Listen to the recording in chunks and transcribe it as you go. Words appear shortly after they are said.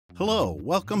Hello,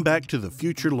 welcome back to the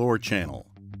Future Lore channel.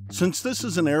 Since this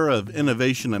is an era of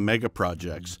innovation and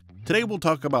megaprojects, today we'll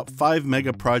talk about 5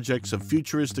 megaprojects of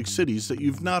futuristic cities that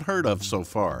you've not heard of so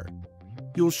far.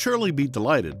 You'll surely be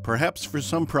delighted, perhaps for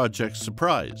some projects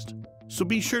surprised. So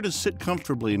be sure to sit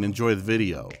comfortably and enjoy the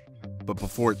video. But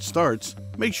before it starts,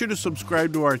 make sure to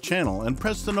subscribe to our channel and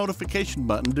press the notification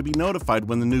button to be notified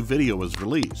when the new video is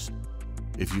released.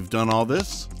 If you've done all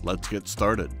this, let's get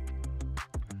started.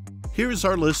 Here's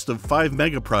our list of 5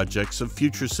 megaprojects of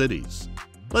future cities.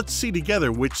 Let's see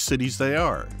together which cities they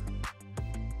are.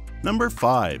 Number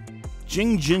 5.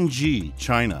 Jing-Jin-Ji,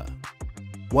 China.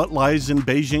 What lies in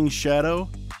Beijing's shadow?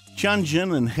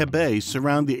 Tianjin and Hebei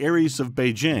surround the areas of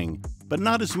Beijing, but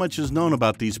not as much is known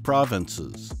about these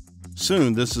provinces.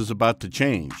 Soon this is about to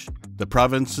change. The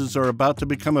provinces are about to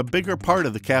become a bigger part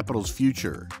of the capital's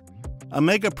future. A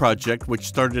megaproject which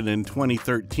started in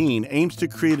 2013 aims to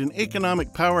create an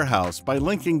economic powerhouse by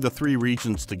linking the 3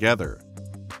 regions together.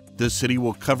 This city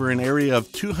will cover an area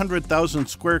of 200,000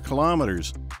 square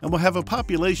kilometers and will have a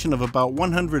population of about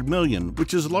 100 million,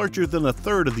 which is larger than a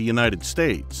third of the United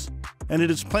States. And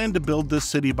it is planned to build this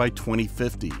city by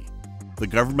 2050. The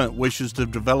government wishes to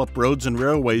develop roads and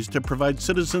railways to provide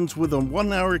citizens with a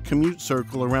 1-hour commute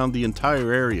circle around the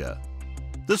entire area.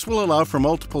 This will allow for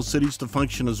multiple cities to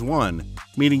function as one,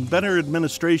 meaning better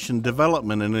administration,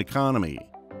 development, and economy.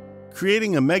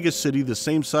 Creating a megacity the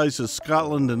same size as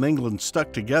Scotland and England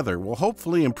stuck together will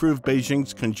hopefully improve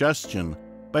Beijing's congestion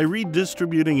by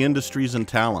redistributing industries and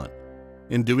talent.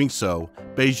 In doing so,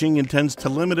 Beijing intends to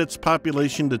limit its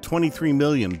population to 23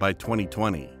 million by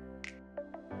 2020.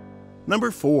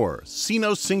 Number 4.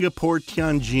 Sino-Singapore,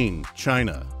 Tianjin,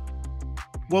 China.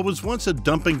 What was once a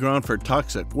dumping ground for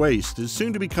toxic waste is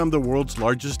soon to become the world's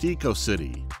largest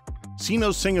eco-city.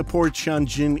 Sino-Singapore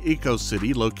Tianjin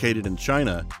Eco-City, located in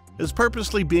China, is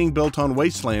purposely being built on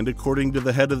wasteland according to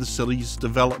the head of the city's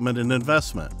development and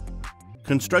investment.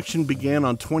 Construction began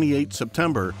on 28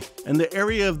 September, and the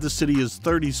area of the city is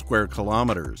 30 square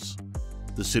kilometers.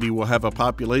 The city will have a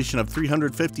population of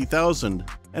 350,000,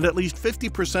 and at least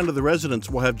 50% of the residents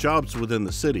will have jobs within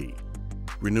the city.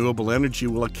 Renewable energy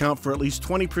will account for at least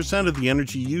 20% of the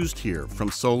energy used here,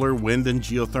 from solar, wind, and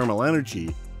geothermal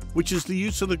energy, which is the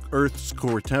use of the Earth's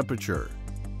core temperature.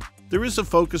 There is a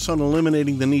focus on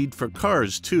eliminating the need for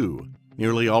cars, too.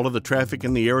 Nearly all of the traffic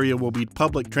in the area will be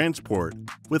public transport,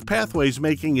 with pathways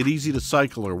making it easy to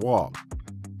cycle or walk,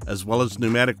 as well as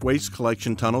pneumatic waste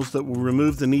collection tunnels that will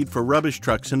remove the need for rubbish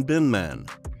trucks and bin men.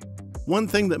 One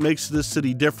thing that makes this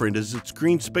city different is its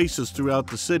green spaces throughout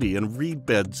the city and reed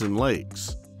beds and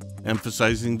lakes,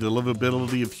 emphasizing the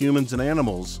livability of humans and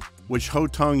animals, which Ho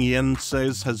Tong-yen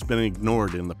says has been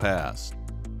ignored in the past.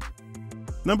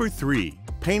 Number 3.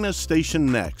 Pana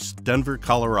Station Next, Denver,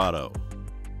 Colorado.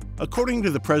 According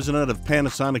to the president of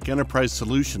Panasonic Enterprise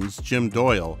Solutions, Jim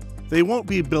Doyle, they won't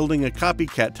be building a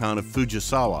copycat town of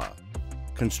Fujisawa.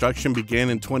 Construction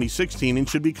began in 2016 and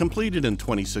should be completed in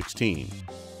 2016.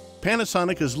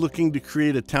 Panasonic is looking to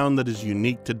create a town that is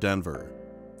unique to Denver.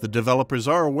 The developers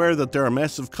are aware that there are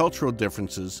massive cultural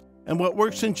differences, and what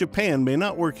works in Japan may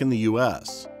not work in the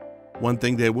US. One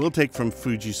thing they will take from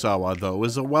Fujisawa, though,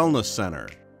 is a wellness center.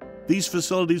 These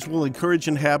facilities will encourage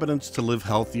inhabitants to live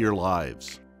healthier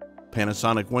lives.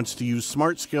 Panasonic wants to use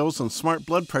smart scales and smart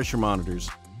blood pressure monitors,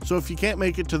 so if you can't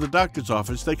make it to the doctor's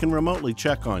office, they can remotely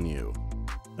check on you.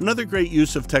 Another great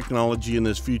use of technology in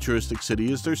this futuristic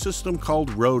city is their system called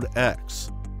Road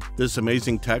X. This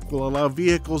amazing tech will allow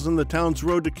vehicles in the town's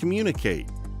road to communicate,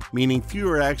 meaning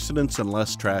fewer accidents and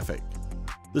less traffic.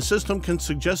 The system can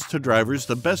suggest to drivers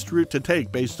the best route to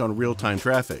take based on real-time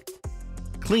traffic.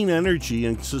 Clean energy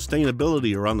and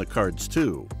sustainability are on the cards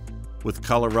too. With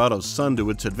Colorado's sun to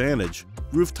its advantage,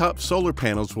 rooftop solar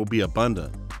panels will be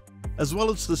abundant, as well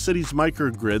as the city's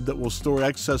microgrid that will store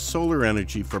excess solar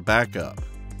energy for backup.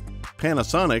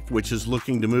 Panasonic, which is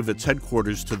looking to move its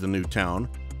headquarters to the new town,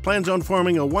 plans on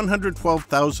forming a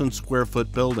 112,000 square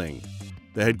foot building.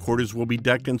 The headquarters will be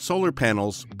decked in solar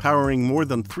panels, powering more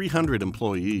than 300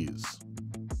 employees.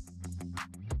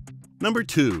 Number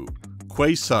 2.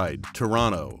 Quayside,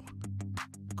 Toronto.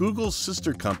 Google's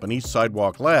sister company,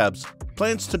 Sidewalk Labs,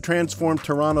 plans to transform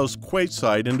Toronto's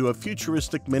Quayside into a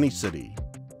futuristic mini-city.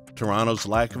 Toronto's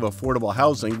lack of affordable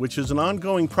housing, which is an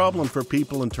ongoing problem for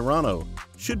people in Toronto,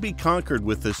 should be conquered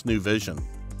with this new vision.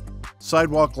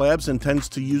 Sidewalk Labs intends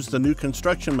to use the new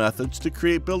construction methods to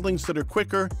create buildings that are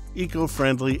quicker,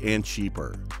 eco-friendly, and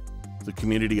cheaper. The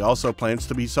community also plans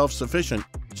to be self-sufficient,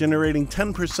 generating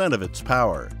 10% of its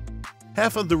power.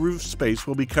 Half of the roof space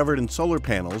will be covered in solar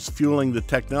panels, fueling the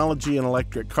technology and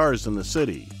electric cars in the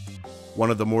city. One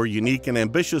of the more unique and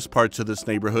ambitious parts of this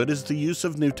neighborhood is the use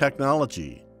of new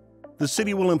technology. The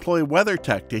city will employ weather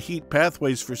tech to heat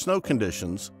pathways for snow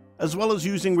conditions, as well as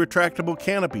using retractable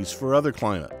canopies for other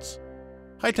climates.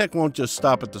 High tech won't just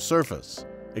stop at the surface.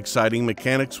 Exciting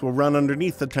mechanics will run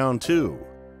underneath the town too.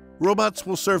 Robots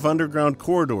will serve underground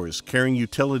corridors carrying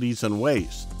utilities and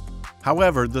waste.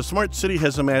 However, the smart city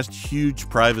has amassed huge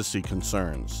privacy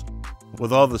concerns.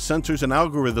 With all the sensors and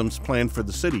algorithms planned for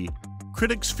the city,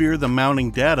 critics fear the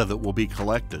mounting data that will be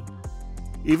collected.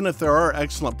 Even if there are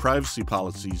excellent privacy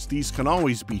policies, these can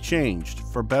always be changed,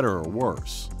 for better or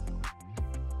worse.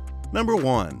 Number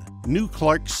 1. New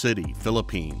Clark City,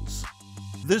 Philippines.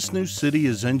 This new city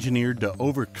is engineered to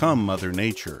overcome Mother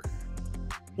Nature.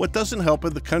 What doesn't help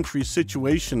with the country's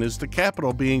situation is the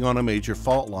capital being on a major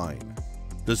fault line.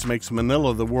 This makes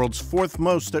Manila the world's fourth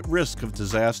most at risk of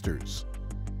disasters.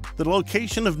 The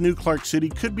location of New Clark City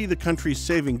could be the country's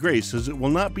saving grace, as it will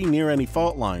not be near any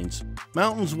fault lines,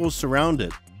 mountains will surround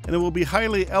it, and it will be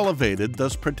highly elevated,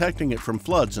 thus protecting it from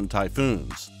floods and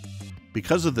typhoons.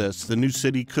 Because of this, the new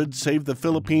city could save the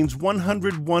Philippines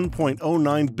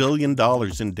 $101.09 billion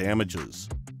in damages.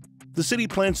 The city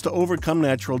plans to overcome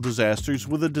natural disasters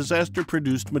with a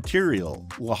disaster-produced material,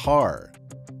 lahar.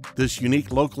 This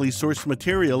unique locally sourced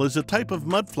material is a type of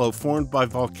mudflow formed by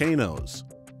volcanoes.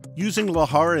 Using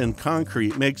lahar and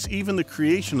concrete makes even the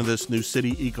creation of this new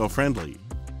city eco-friendly.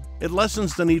 It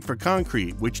lessens the need for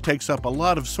concrete, which takes up a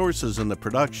lot of sources in the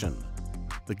production.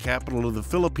 The capital of the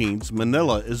Philippines,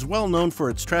 Manila, is well known for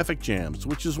its traffic jams,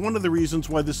 which is one of the reasons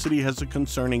why the city has a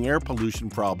concerning air pollution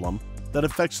problem that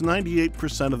affects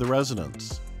 98% of the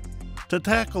residents. To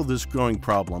tackle this growing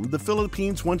problem, the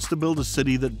Philippines wants to build a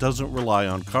city that doesn't rely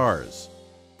on cars.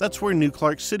 That's where New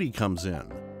Clark City comes in.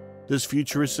 This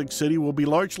futuristic city will be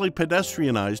largely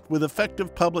pedestrianized with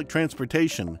effective public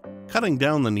transportation, cutting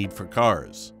down the need for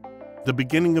cars. The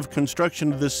beginning of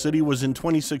construction of this city was in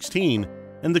 2016,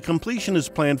 and the completion is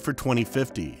planned for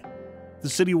 2050. The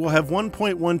city will have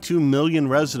 1.12 million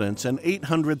residents and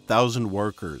 800,000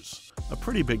 workers. A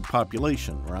pretty big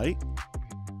population, right?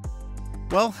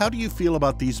 Well, how do you feel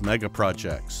about these mega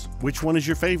projects? Which one is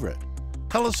your favorite?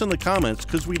 Tell us in the comments,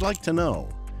 because we'd like to know.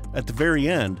 At the very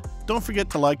end, don't forget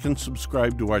to like and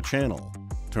subscribe to our channel.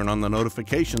 Turn on the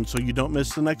notifications so you don't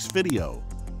miss the next video.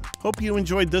 Hope you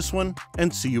enjoyed this one,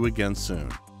 and see you again soon.